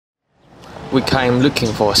We came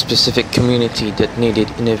looking for a specific community that needed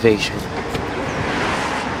innovation.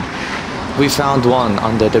 We found one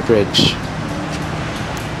under the bridge.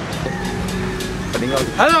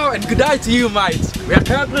 Hello and good day to you, mates. We are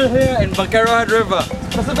currently here in Bangkero River,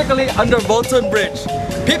 specifically under Bolton Bridge.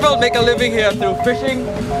 People make a living here through fishing,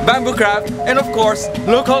 bamboo craft, and of course,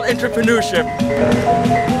 local entrepreneurship.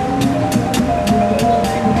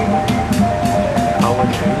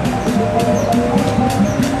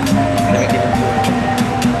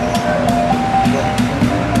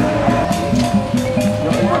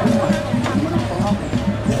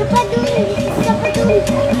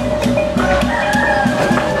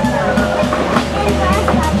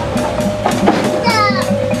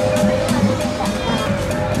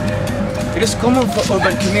 It is common for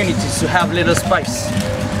urban communities to have little space.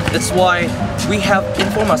 That's why we have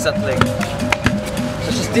informal settling,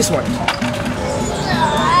 such as this one.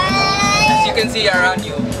 As you can see around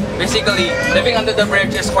you, basically living under the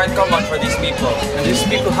bridge is quite common for these people. And these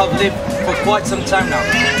people have lived for quite some time now.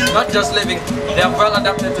 Not just living, they are well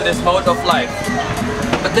adapted to this mode of life.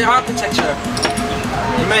 But their architecture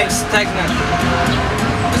remains stagnant.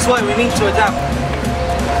 That's why we need to adapt.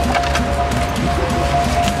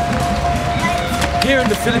 Here in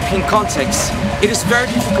the Philippine context, it is very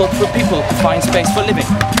difficult for people to find space for living.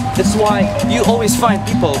 That's why you always find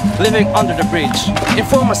people living under the bridge.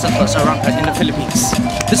 Informal settlers are rampant in the Philippines.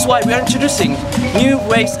 That's why we are introducing new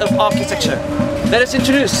ways of architecture. Let us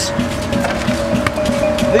introduce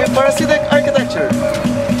the parasitic architecture.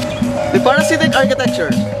 The parasitic architecture.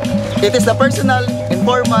 It is the personal,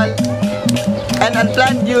 informal, and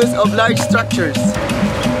unplanned use of large structures.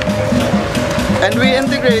 And we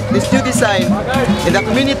integrate this new design in the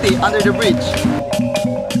community under the bridge.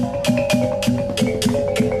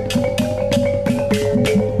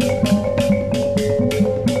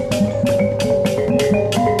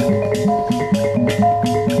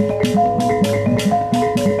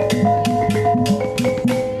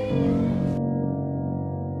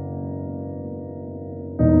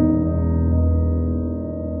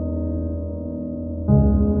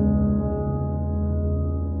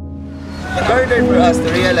 In order for us to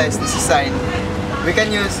realize this design, we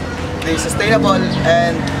can use the sustainable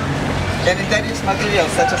and indigenous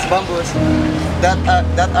materials such as bamboos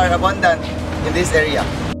that are abundant in this area.